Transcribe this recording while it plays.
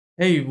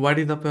Hey, what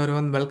is up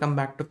everyone? Welcome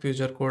back to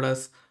Future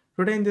Coders.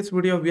 Today in this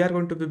video, we are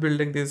going to be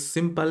building this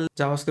simple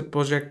JavaScript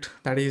project.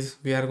 That is,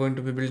 we are going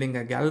to be building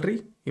a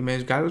gallery,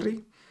 image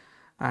gallery.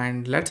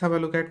 And let's have a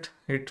look at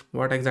it.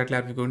 What exactly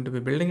are we going to be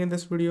building in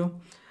this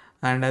video?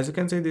 And as you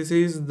can see, this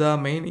is the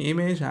main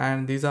image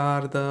and these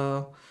are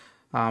the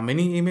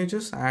many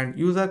images, and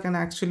user can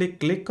actually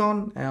click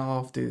any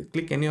of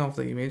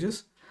the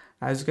images.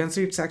 As you can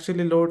see, it's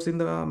actually loads in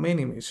the main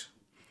image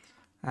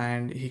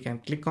and he can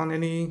click on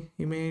any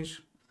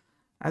image.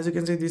 As you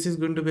can see, this is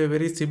going to be a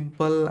very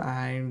simple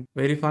and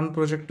very fun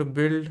project to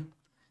build.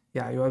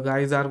 Yeah, your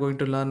guys are going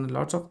to learn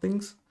lots of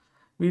things.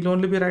 We'll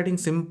only be writing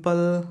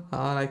simple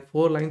like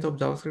 4 lines of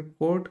JavaScript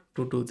code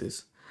to do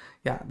this.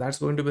 Yeah, that's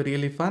going to be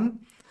really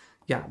fun.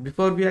 Yeah,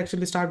 before we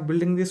actually start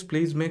building this,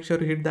 please make sure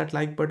you hit that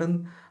like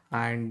button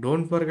and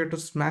don't forget to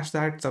smash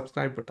that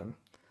subscribe button.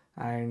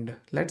 And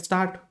let's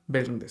start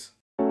building this.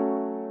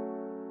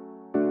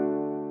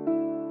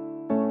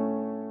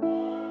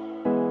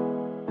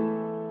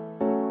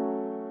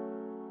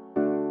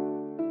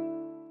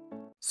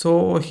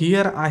 So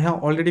here I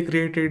have already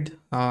created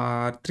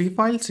 3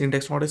 files: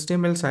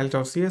 index.html,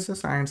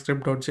 style.css, and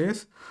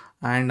script.js,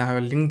 and I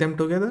will link them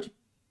together.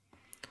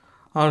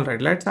 All right,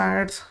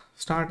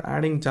 start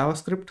adding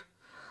JavaScript.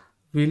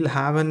 We'll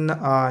have an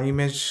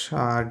image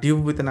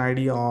div with an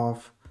ID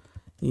of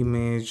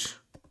image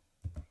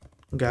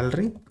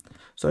gallery.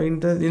 So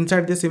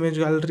inside this image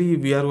gallery,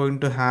 we are going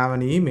to have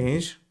an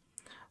image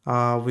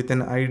with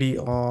an ID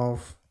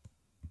of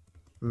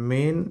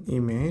main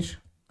image.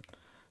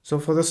 So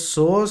for the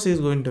source is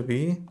going to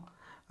be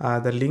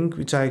the link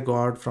which I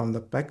got from the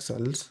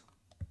pixels.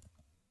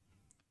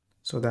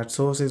 So that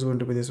source is going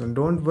to be this one.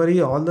 Don't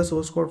worry, all the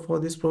source code for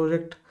this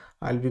project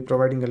I'll be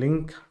providing a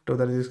link to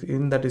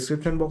in the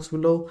description box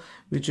below,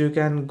 which you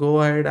can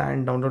go ahead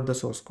and download the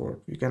source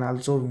code. You can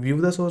also view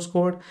the source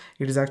code.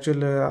 It is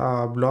actually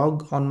a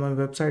blog on my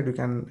website. You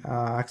can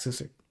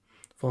access it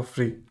for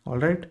free. All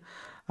right,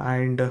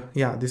 and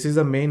yeah, this is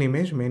the main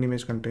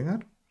image container.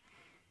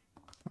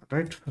 All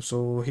right,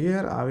 so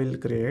here I will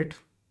create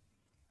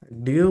a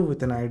div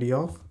with an ID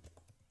of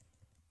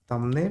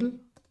thumbnail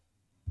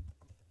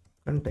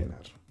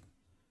container.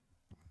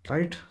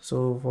 Right,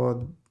 so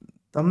for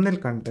thumbnail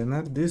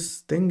container, this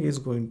thing is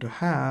going to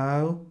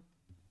have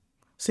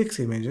 6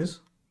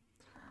 images.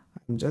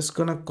 I'm just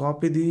gonna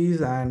copy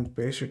these and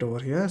paste it over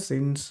here,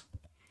 since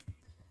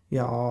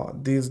yeah,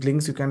 these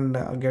links you can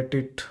get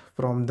it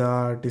from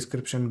the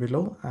description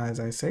below.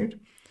 As I said,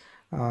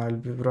 I'll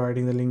be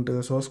providing the link to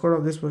the source code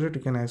of this project.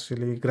 You can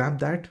actually grab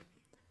that.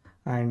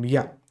 And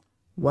yeah,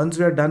 once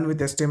we are done with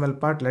HTML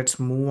part, let's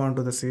move on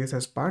to the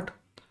CSS part.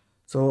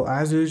 So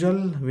as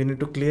usual, we need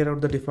to clear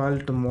out the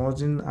default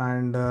margin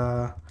and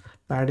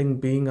padding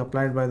being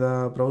applied by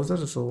the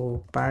browser.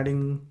 So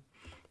padding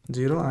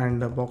 0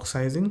 and box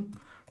sizing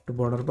to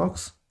border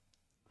box.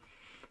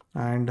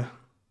 And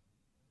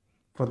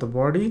for the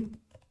body,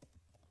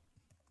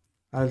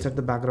 I'll set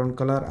the background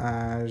color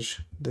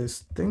as this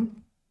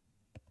thing,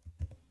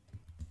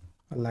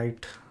 a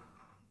light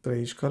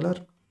grayish color.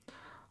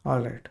 All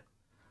right,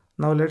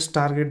 now let's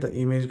target the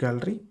image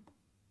gallery,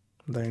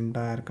 the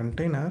entire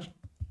container.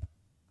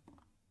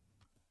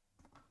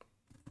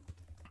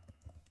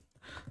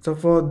 So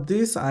for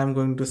this, I am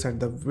going to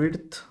set the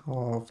width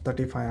of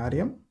 35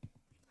 rem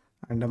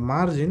and the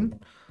margin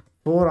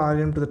 4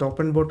 rem to the top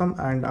and bottom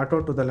and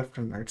auto to the left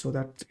and right, so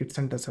that it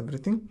centers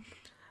everything.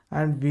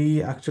 And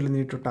we actually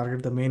need to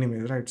target the main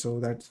image, right? So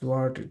that's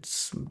what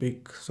it's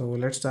big. So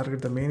let's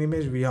target the main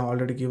image. We have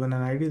already given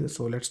an ID,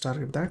 so let's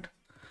target that.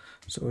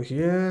 So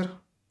here,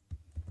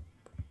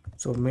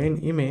 so main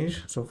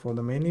image. So for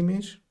the main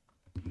image,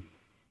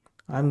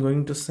 I'm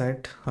going to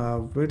set a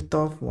width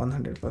of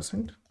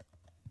 100%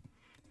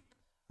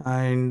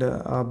 and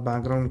a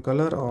background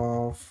color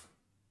of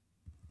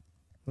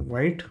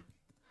white.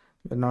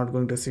 We're not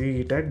going to see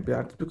it yet,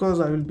 that's because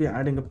I will be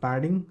adding a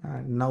padding,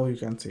 and now you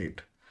can see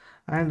it.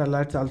 And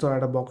let's also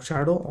add a box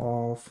shadow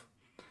of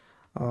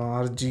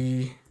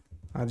RGBA,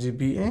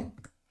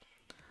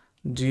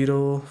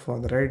 0 for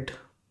the red,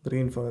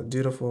 green for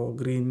 0 for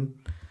green,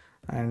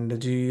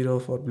 and 0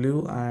 for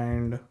blue,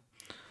 and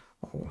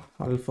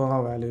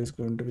alpha value is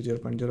going to be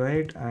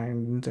 0.08,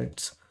 and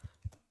sets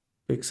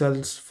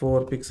pixels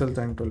 4 pixels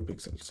and 12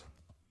 pixels.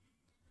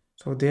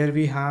 So there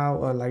we have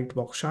a light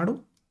box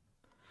shadow.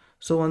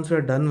 So once we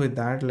are done with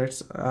that,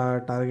 let's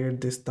target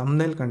this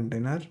thumbnail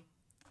container.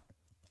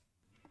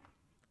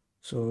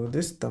 So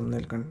this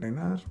thumbnail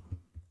container,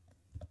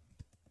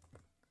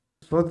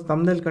 for the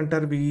thumbnail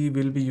container, we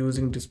will be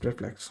using display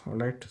flex. All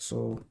right,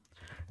 so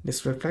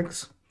display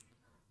flex,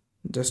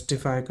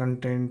 justify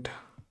content,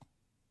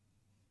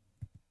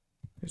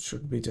 it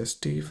should be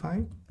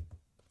justify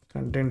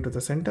content to the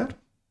center,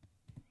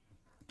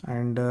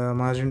 and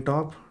margin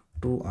top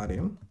 2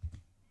 rem.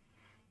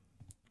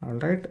 All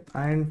right,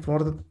 and for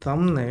the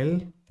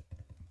thumbnail,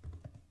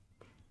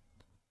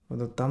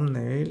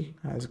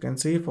 as you can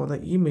see, for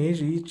the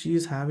image, each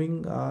is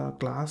having a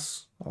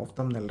class of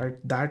thumbnail, right?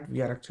 That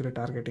we are actually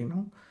targeting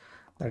now.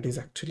 That is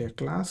actually a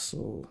class.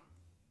 So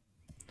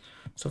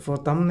So for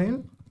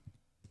thumbnail,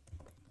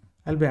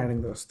 I'll be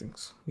adding those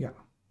things. Yeah.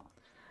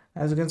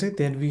 As you can see,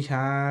 then we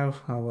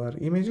have our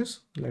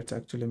images. Let's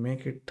actually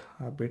make it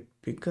a bit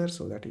bigger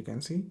so that you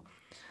can see.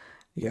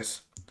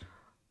 Yes.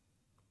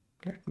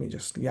 Let me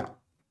just, yeah.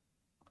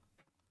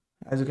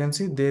 As you can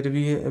see, there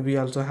we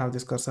also have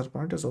this cursor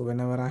pointer. So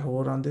whenever I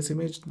hover on this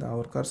image,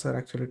 our cursor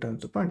actually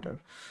turns to pointer.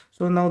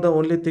 So now the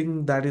only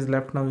thing that is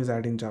left now is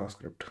adding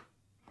JavaScript.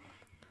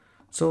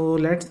 So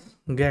let's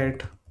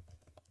get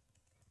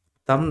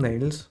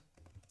thumbnails,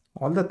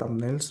 all the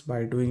thumbnails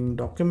by doing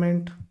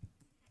document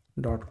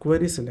dot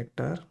query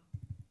selector.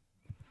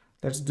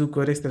 Let's do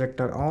query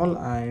selector all,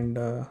 and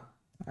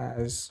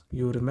as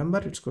you remember,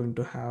 it's going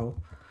to have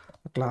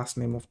a class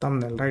name of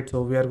thumbnail, right?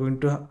 So we are going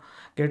to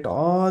get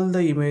all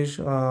the image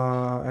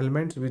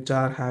elements which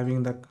are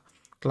having the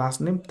class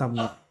name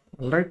thumbnail.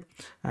 All right,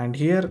 and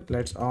here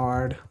let's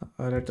add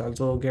let's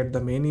also get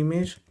the main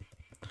image,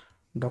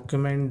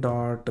 document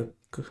dot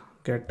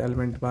get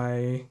element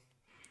by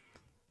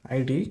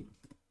id,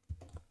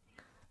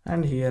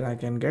 and here I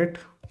can get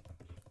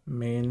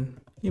main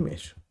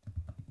image.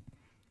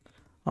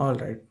 All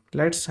right,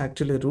 let's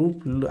actually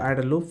add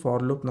a loop, for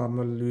loop.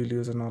 Normal, we'll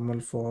use a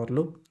normal for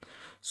loop.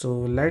 So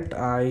let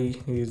I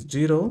is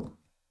 0.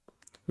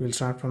 We'll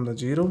start from the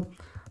 0.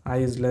 I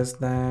is less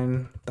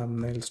than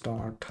thumbnails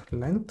dot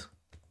length,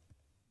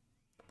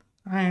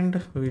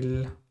 and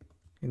we'll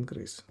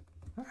increase.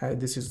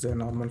 This is the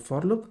normal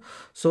for loop.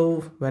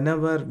 So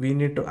whenever we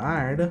need to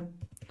add,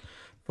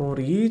 for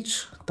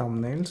each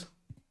thumbnails,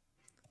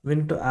 we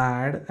need to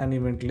add an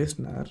event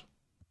listener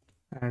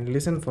and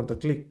listen for the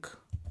click.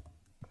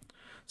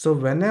 So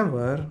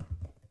whenever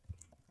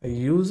a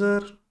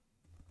user,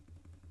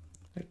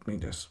 let me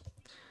just,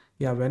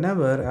 yeah,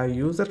 whenever a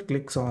user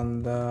clicks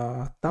on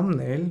the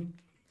thumbnail,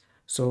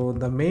 so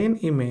the main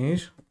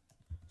image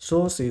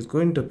source is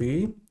going to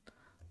be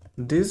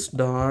this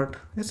dot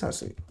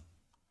src.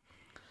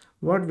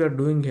 What we are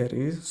doing here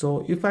is,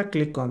 so if I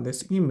click on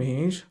this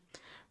image,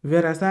 we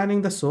are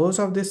assigning the source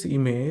of this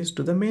image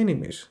to the main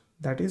image,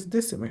 that is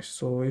this image.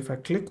 So if I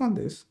click on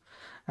this,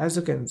 as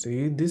you can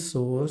see, this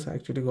source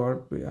actually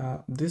got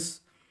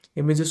this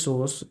image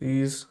source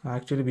is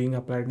actually being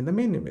applied in the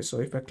main image. So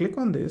if I click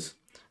on this,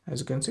 as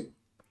you can see,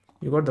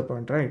 you got the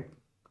point, right?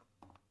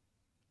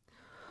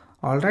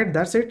 All right,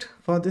 that's it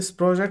for this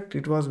project.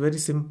 It was very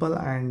simple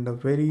and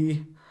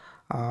very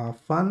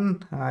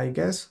fun, I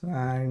guess.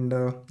 And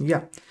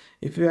yeah,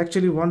 if you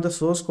actually want the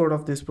source code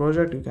of this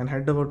project, you can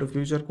head over to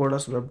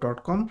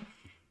futurecodersweb.com.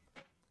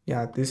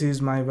 Yeah, this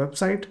is my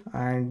website,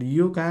 and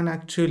you can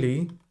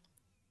actually,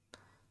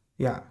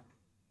 yeah,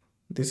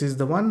 this is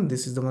the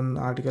one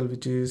article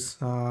which is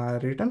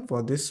written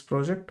for this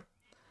project.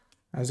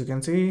 As you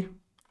can see,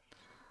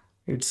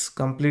 it's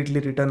completely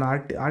written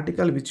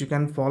article which you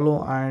can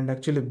follow and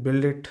actually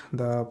build it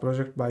the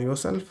project by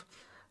yourself.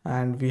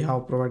 And we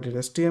have provided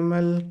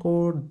HTML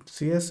code,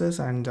 CSS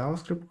and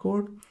JavaScript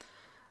code,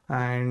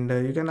 and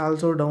you can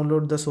also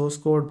download the source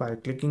code by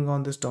clicking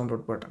on this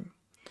download button.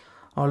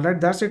 All right,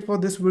 that's it for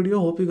this video.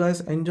 Hope you guys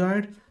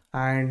enjoyed,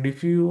 and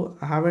if you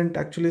haven't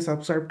actually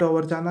subscribed to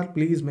our channel,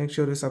 please make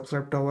sure you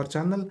subscribe to our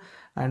channel,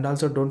 and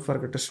also don't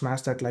forget to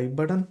smash that like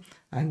button,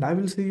 and I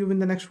will see you in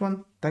the next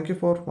one. Thank you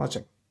for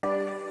watching.